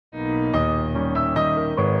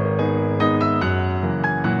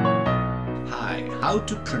how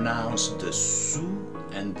to pronounce the su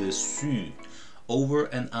and the su, over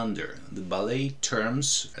and under, the ballet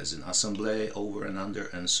terms as in assemblée, over and under,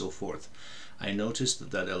 and so forth. I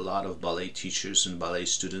noticed that a lot of ballet teachers and ballet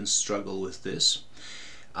students struggle with this.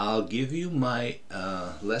 I'll give you my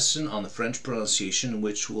lesson on the French pronunciation,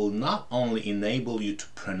 which will not only enable you to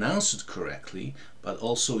pronounce it correctly, but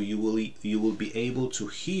also you will be able to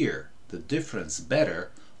hear the difference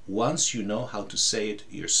better once you know how to say it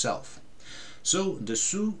yourself. So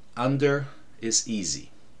dessous, under is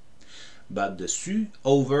easy, but dessus,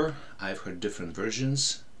 over, I've heard different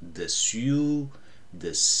versions. Dessus,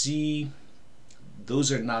 dessus,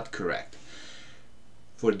 those are not correct.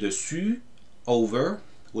 For dessus, over,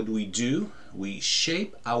 what we do, we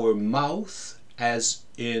shape our mouth as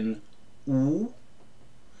in ou,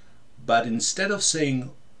 but instead of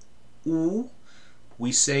saying ou,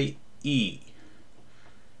 we say e.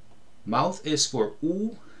 Mouth is for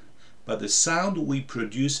ou, but the sound we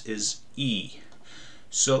produce is e.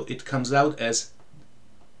 So it comes out as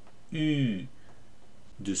u.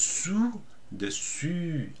 Dessous,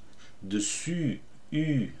 dessus, dessus,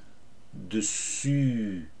 u,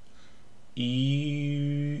 dessus.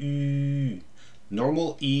 E.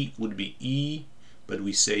 Normal E would be E, but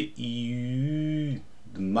we say E.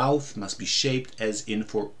 The mouth must be shaped as in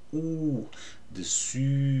for OO.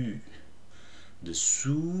 Dessus,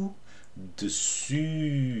 dessous,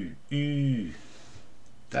 dessus, U.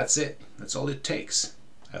 That's it. That's all it takes.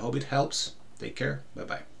 I hope it helps. Take care.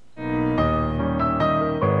 Bye-bye.